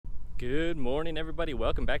Good morning, everybody.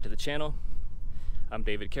 Welcome back to the channel. I'm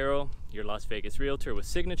David Carroll, your Las Vegas realtor with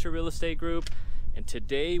Signature Real Estate Group, and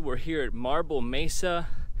today we're here at Marble Mesa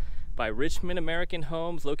by Richmond American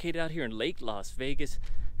Homes, located out here in Lake Las Vegas.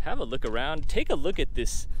 Have a look around. Take a look at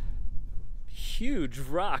this huge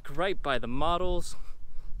rock right by the models.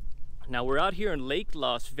 Now we're out here in Lake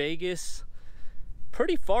Las Vegas,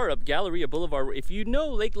 pretty far up Galleria Boulevard. If you know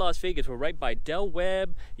Lake Las Vegas, we're right by Del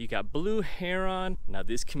Webb. You got Blue Heron. Now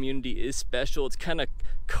this community is special. It's kind of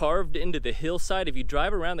carved into the hillside. If you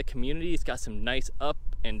drive around the community, it's got some nice up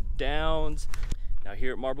and downs. Now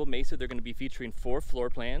here at Marble Mesa, they're going to be featuring 4 floor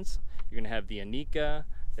plans. You're going to have the Anika,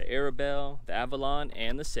 the Arabelle, the Avalon,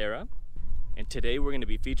 and the Sarah. And today we're going to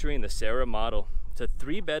be featuring the Sarah model. It's a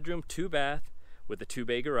 3-bedroom, 2-bath with a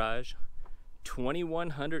 2-bay garage,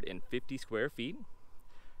 2,150 square feet.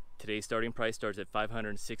 Today's starting price starts at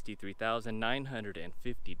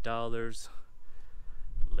 $563,950.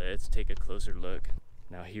 Let's take a closer look.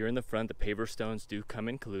 Now here in the front, the paver stones do come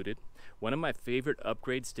included. One of my favorite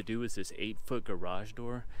upgrades to do is this 8-foot garage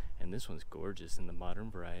door, and this one's gorgeous in the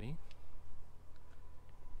modern variety.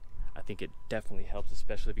 I think it definitely helps,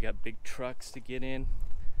 especially if you got big trucks to get in.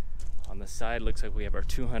 On the side, looks like we have our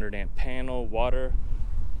 200 amp panel, water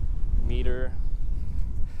meter,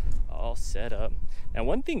 all set up. Now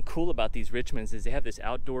one thing cool about these Richmonds is they have this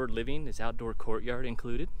outdoor living, this outdoor courtyard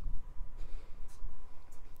included.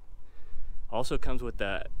 Also comes with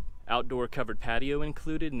the outdoor covered patio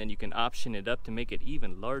included, and then you can option it up to make it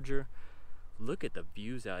even larger. Look at the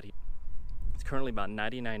views out here. It's currently about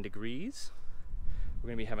 99 degrees.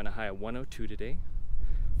 We're gonna be having a high of 102 today,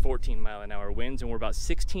 14-mile-an-hour winds, and we're about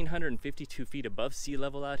 1,652 feet above sea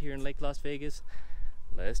level out here in Lake Las Vegas.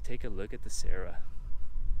 Let's take a look at the Sarah.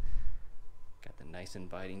 Got the nice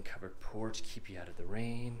inviting covered porch, keep you out of the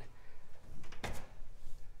rain.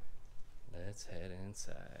 Let's head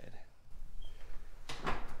inside.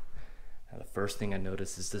 Now the first thing I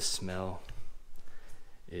notice is the smell.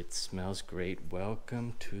 It smells great.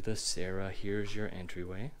 Welcome to the Sarah. Here's your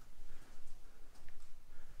entryway.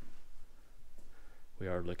 We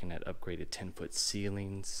are looking at upgraded 10-foot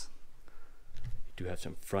ceilings. You do have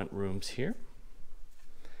some front rooms here.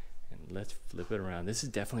 And let's flip it around. This is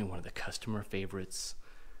definitely one of the customer favorites.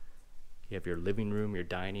 You have your living room, your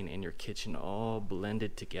dining, and your kitchen all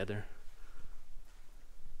blended together.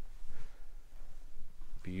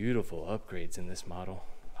 Beautiful upgrades in this model.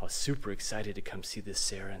 I was super excited to come see this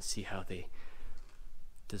Sarah and see how they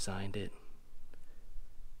designed it.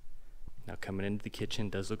 Now coming into the kitchen,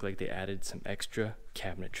 does look like they added some extra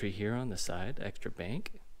cabinetry here on the side, extra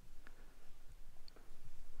bank.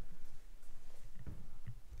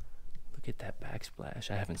 Look at that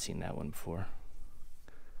backsplash. I haven't seen that one before.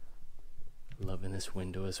 Loving this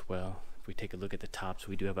window as well. If we take a look at the tops,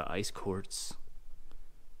 we do have an ice quartz,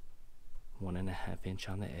 1.5 inch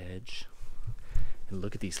on the edge. And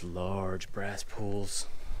look at these large brass pools.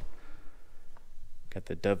 Got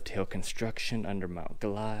the dovetail construction, undermount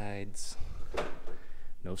glides.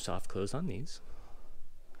 No soft close on these.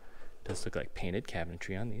 Does look like painted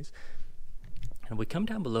cabinetry on these. And we come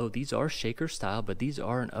down below, these are shaker style, but these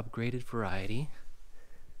are an upgraded variety.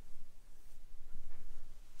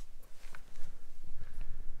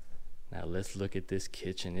 Now let's look at this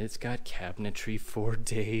kitchen. It's got cabinetry for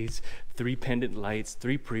days, 3 pendant lights,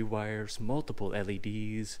 3 pre-wires, multiple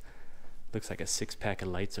LEDs. Looks like a 6-pack of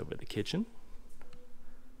lights over the kitchen.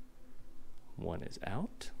 One is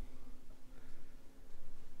out.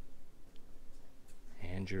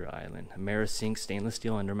 And your island. Amerisync stainless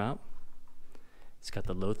steel undermount. It's got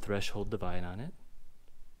the low threshold divide on it.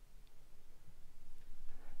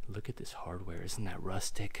 Look at this hardware, isn't that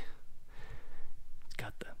rustic? It's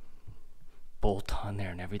got the bolt on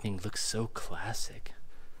there and everything looks so classic.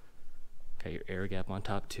 Got your air gap on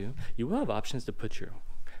top too. You will have options to put your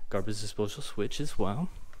garbage disposal switch as well.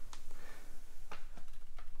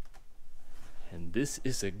 And this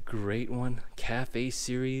is a great one, Cafe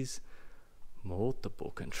Series,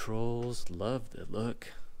 multiple controls, love the look.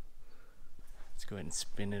 Let's go ahead and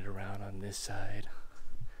spin it around on this side.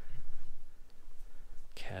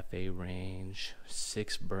 Cafe range,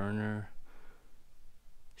 6 burner.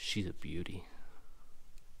 She's a beauty.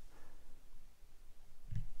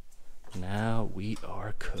 Now we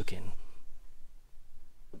are cooking.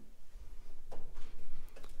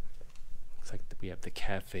 Looks like we have the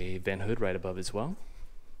cafe vent hood right above as well.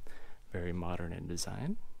 Very modern in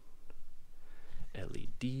design.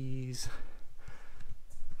 LEDs.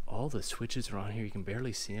 All the switches are on here. You can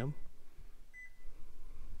barely see them.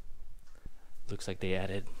 Looks like they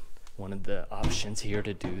added one of the options here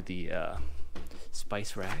to do the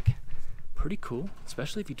spice rack. Pretty cool,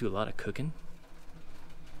 especially if you do a lot of cooking.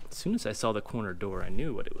 soon as I saw the corner door, I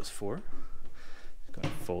knew what it was for.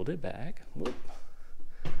 Gonna fold it back. Whoop.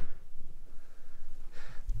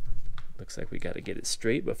 Looks like we got to get it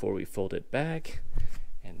straight before we fold it back.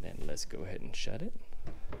 And then let's go ahead and shut it.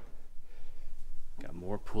 Got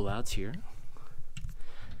more pull-outs here.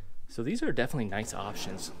 So these are definitely nice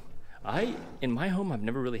options. In my home, I've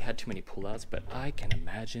never really had too many pull-outs, but I can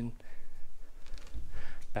imagine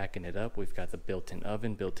backing it up. We've got the built-in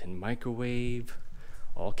oven, built-in microwave,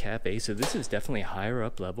 all cafe. So this is definitely higher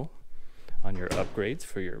up level on your upgrades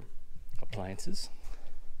for your appliances.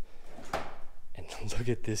 And look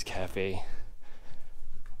at this cafe.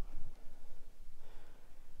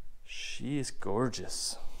 She is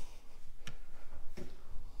gorgeous.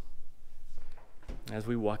 As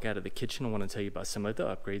we walk out of the kitchen, I want to tell you about some of the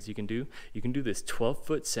upgrades you can do. You can do this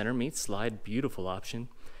 12-foot center meet slide, beautiful option.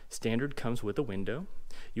 Standard comes with a window.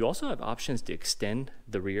 You also have options to extend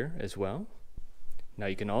the rear as well. Now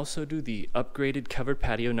you can also do the upgraded covered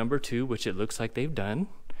patio number 2, which it looks like they've done.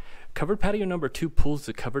 Covered patio number 2 pulls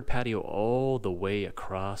the covered patio all the way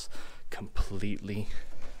across completely.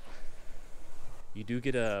 You do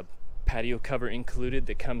get a patio cover included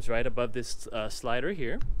that comes right above this slider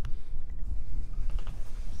here.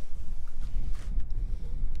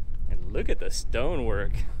 And look at the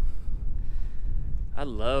stonework. I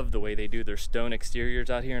love the way they do their stone exteriors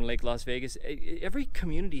out here in Lake Las Vegas. Every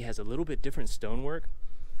community has a little bit different stonework.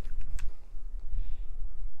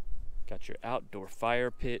 Got your outdoor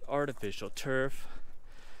fire pit, artificial turf.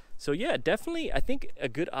 So yeah, definitely I think a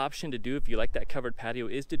good option to do if you like that covered patio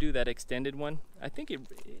is to do that extended one. I think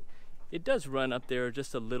it does run up there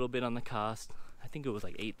just a little bit on the cost. I think it was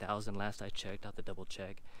like $8,000 last I checked. I'll have to double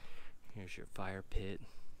check. Here's your fire pit.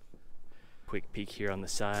 Quick peek here on the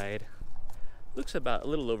side. Looks about a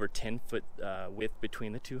little over 10-foot width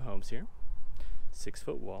between the two homes here.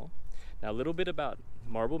 6-foot wall. Now a little bit about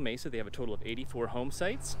Marble Mesa. They have a total of 84 home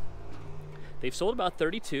sites. They've sold about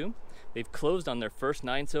 32. They've closed on their first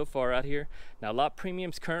 9 so far out here. Now lot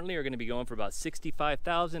premiums currently are going to be going for about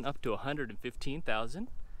 $65,000 up to $115,000.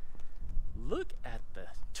 Look at the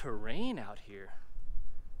terrain out here.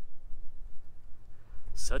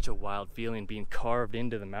 Such a wild feeling being carved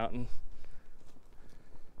into the mountain.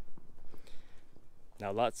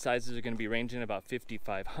 Now lot sizes are going to be ranging about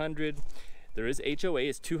 5,500. There is HOA,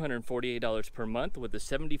 it's $248 per month with a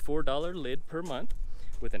 $74 lid per month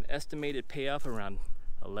with an estimated payoff around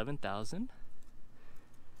 $11,000.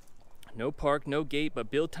 No park, no gate, but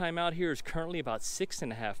build time out here is currently about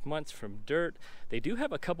 6.5 months from dirt. They do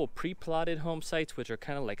have a couple pre-plotted home sites which are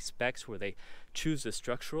kind of like specs where they choose the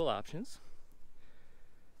structural options.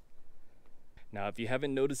 Now, if you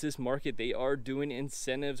haven't noticed this market, they are doing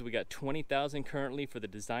incentives. We got $20,000 currently for the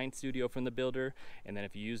design studio from the builder. And then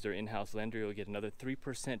if you use their in-house lender, you'll get another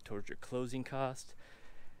 3% towards your closing cost.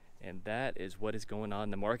 And that is what is going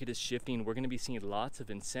on. The market is shifting. We're going to be seeing lots of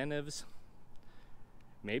incentives.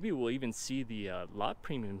 Maybe we'll even see the lot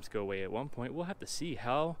premiums go away at one point. We'll have to see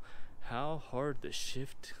how hard the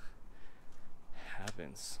shift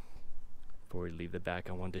happens. Before we leave the back,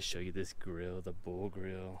 I wanted to show you this grill, the Bull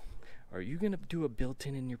Grill. Are you gonna do a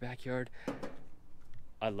built-in in your backyard?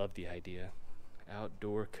 I love the idea.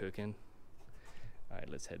 Outdoor cooking. All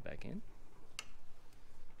right, let's head back in.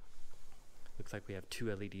 Looks like we have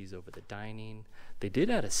 2 LEDs over the dining. They did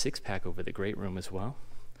add a 6-pack over the great room as well.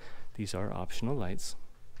 These are optional lights.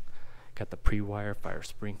 Got the pre-wire fire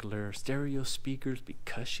sprinkler, stereo speakers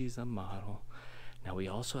because she's a model. Now we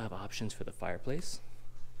also have options for the fireplace.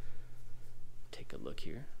 Take a look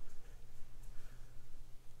here.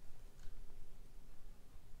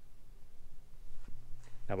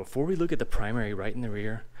 Now before we look at the primary right in the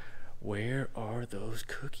rear, where are those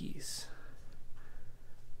cookies?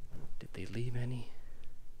 Did they leave any?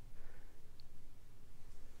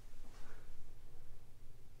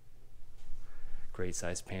 Great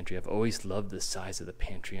size pantry. I've always loved the size of the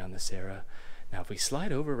pantry on the Sarah. Now if we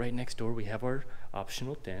slide over right next door, we have our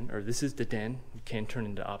optional den, or this is the den. You can turn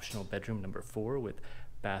into optional bedroom number 4 with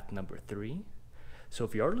bath number 3. So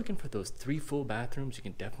if you are looking for those 3 full bathrooms, you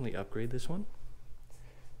can definitely upgrade this one.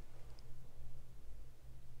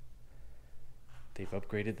 They've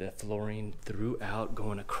upgraded the flooring throughout,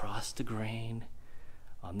 going across the grain.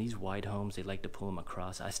 On these wide homes, they like to pull them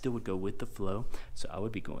across. I still would go with the flow, so I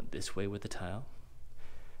would be going this way with the tile.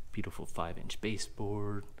 Beautiful 5-inch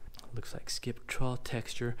baseboard. Looks like skip trawl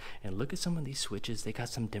texture. And look at some of these switches. They got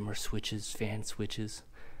some dimmer switches, fan switches.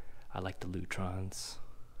 I like the Lutrons.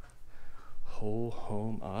 Whole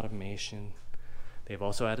home automation. They've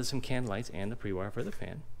also added some can lights and the pre-wire for the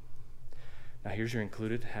fan. Now here's your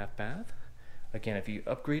included half bath. Again, if you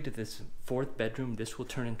upgrade to this 4th bedroom, this will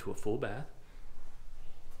turn into a full bath.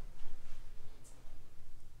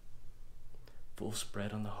 full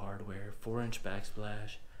spread on the hardware, 4-inch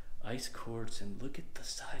backsplash, ice quartz, and look at the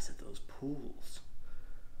size of those pools.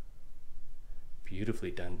 Beautifully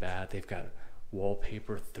done bath. They've got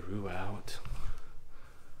wallpaper throughout.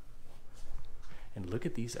 And look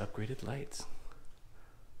at these upgraded lights.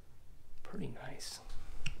 Pretty nice.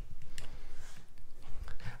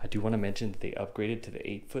 I do want to mention that they upgraded to the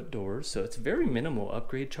 8-foot doors, so it's a very minimal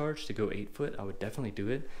upgrade charge to go 8 foot. I would definitely do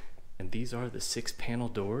it. And these are the 6-panel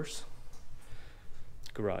doors.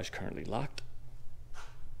 Garage currently locked.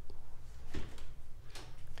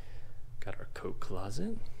 Got our coat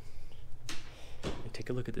closet. And take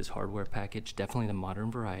a look at this hardware package. Definitely the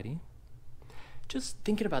modern variety. Just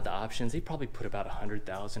thinking about the options, they probably put about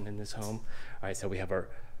 100,000 in this home. All right, so we have our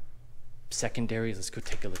secondaries. Let's go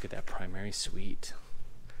take a look at that primary suite.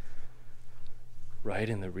 Right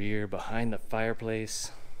in the rear, behind the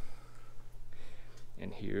fireplace.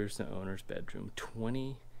 And here's the owner's bedroom,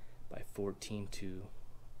 20 by 14.2.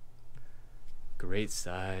 Great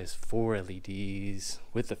size, 4 LEDs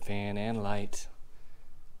with the fan and light.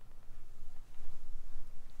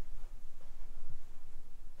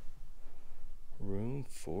 Room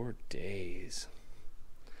for days.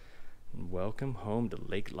 And welcome home to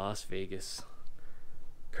Lake Las Vegas.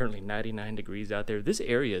 Currently 99 degrees out there. This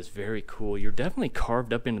area is very cool. You're definitely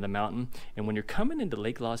carved up into the mountain, and when you're coming into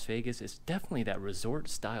Lake Las Vegas, it's definitely that resort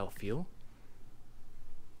style feel.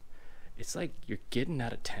 It's like you're getting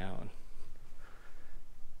out of town.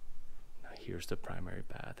 Now here's the primary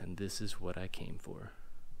bath, and this is what I came for.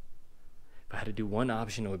 If I had to do one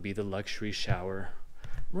option, it would be the luxury shower.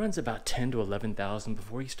 Runs about 10 to 11,000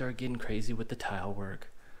 before you start getting crazy with the tile work.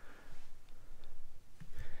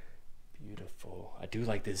 Beautiful. I do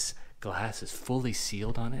like this glass is fully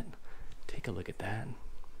sealed on it. Take a look at that.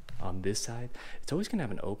 On this side, it's always gonna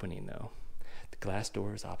have an opening though. The glass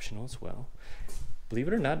door is optional as well. Believe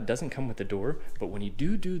it or not, it doesn't come with the door, but when you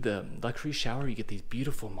do the luxury shower, you get these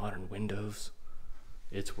beautiful modern windows.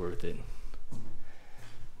 It's worth it.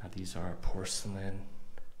 Now these are our porcelain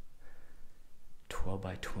 12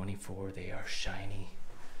 by 24. They are shiny.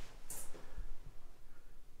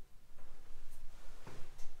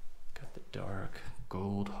 Dark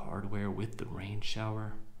gold hardware with the rain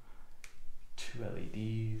shower, 2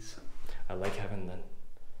 LEDs. I like having the,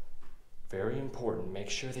 very important, make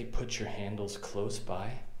sure they put your handles close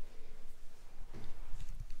by.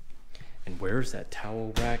 And where's that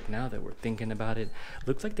towel rack now that we're thinking about it?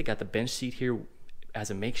 Looks like they got the bench seat here as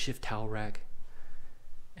a makeshift towel rack.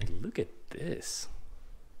 And look at this.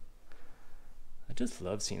 I just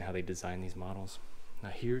love seeing how they design these models. Now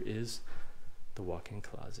here is the walk-in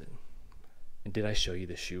closet. And did I show you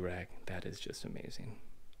the shoe rack? That is just amazing.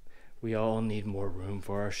 We all need more room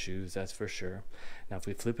for our shoes, that's for sure. Now if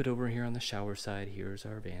we flip it over here on the shower side, here's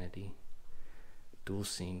our vanity. Dual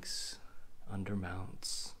sinks, under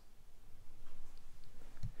mounts.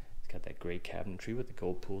 It's got that great cabinetry with the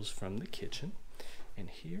gold pools from the kitchen.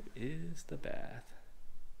 And here is the bath.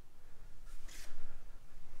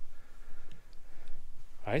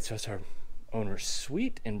 All right, so that's our owner's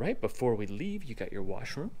suite, and right before we leave, you got your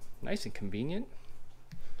washroom. Nice and convenient.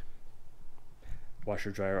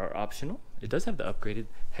 Washer dryer are optional. It does have the upgraded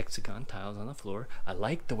hexagon tiles on the floor. I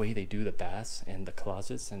like the way they do the baths and the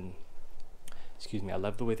closets, and I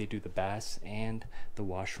love the way they do the baths and the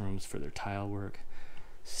washrooms for their tile work.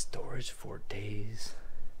 Storage for days.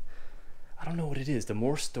 I don't know what it is. The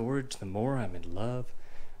more storage, the more I'm in love.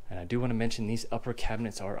 And I do want to mention these upper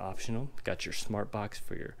cabinets are optional. Got your smart box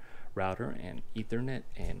for your router and Ethernet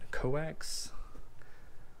and coax.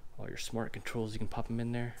 All your smart controls, you can pop them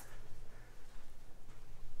in there.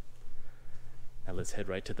 Now let's head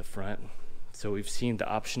right to the front. So we've seen the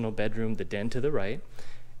optional bedroom, the den to the right,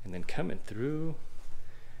 and then coming through,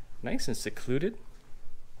 nice and secluded.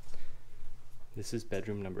 This is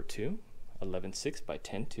bedroom number 2, 11.6 by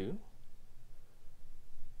 10.2.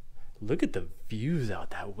 Look at the views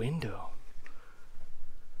out that window.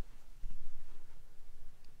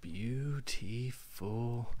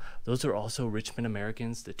 Beautiful. Those are also Richmond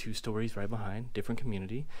Americans, the 2 stories right behind, different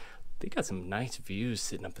community. They got some nice views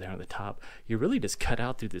sitting up there on the top. You're really just cut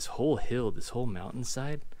out through this whole hill, this whole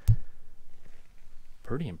mountainside.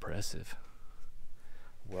 Pretty impressive.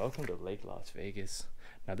 Welcome to Lake Las Vegas.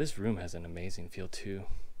 Now this room has an amazing feel too.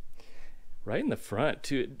 Right in the front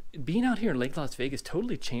too. Being out here in Lake Las Vegas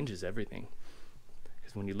totally changes everything.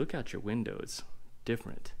 Because when you look out your window, it's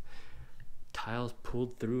different. Tiles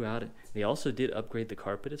pulled throughout it. They also did upgrade the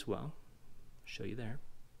carpet as well. Show you there.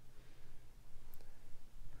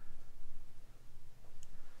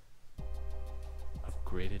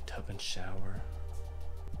 Upgraded tub and shower.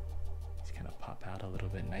 These kind of pop out a little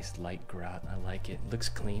bit. Nice light grout. I like it. Looks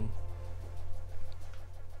clean.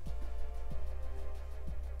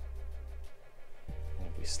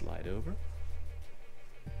 slide over.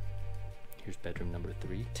 Here's bedroom number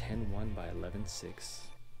 3, 10.1 by 11.6.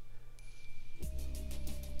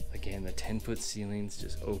 Again, the 10-foot ceilings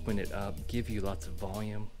just open it up, give you lots of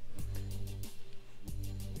volume.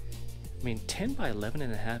 I mean, 10 by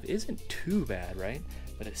 11.5 isn't too bad, right?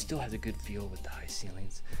 But it still has a good feel with the high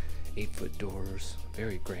ceilings. 8-foot doors,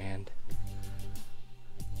 very grand.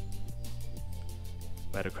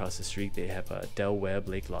 Right across the street, they have Del Webb,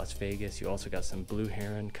 Lake Las Vegas. You also got some Blue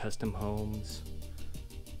Heron custom homes.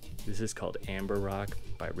 This is called Amber Rock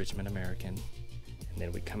by Richmond American. And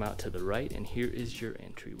then we come out to the right, and here is your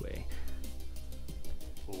entryway.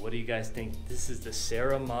 Well, what do you guys think? This is the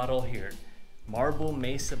Sarah model here. Marble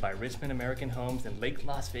Mesa by Richmond American Homes in Lake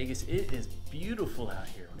Las Vegas. It is beautiful out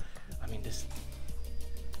here. I mean, this,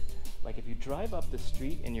 like if you drive up the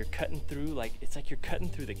street and you're cutting through, like it's like you're cutting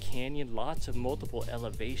through the canyon, lots of multiple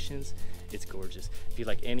elevations. It's gorgeous. If you'd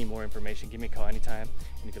like any more information, give me a call anytime.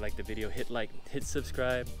 And if you like the video, hit like, hit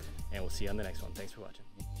subscribe, and we'll see you on the next one. Thanks for watching.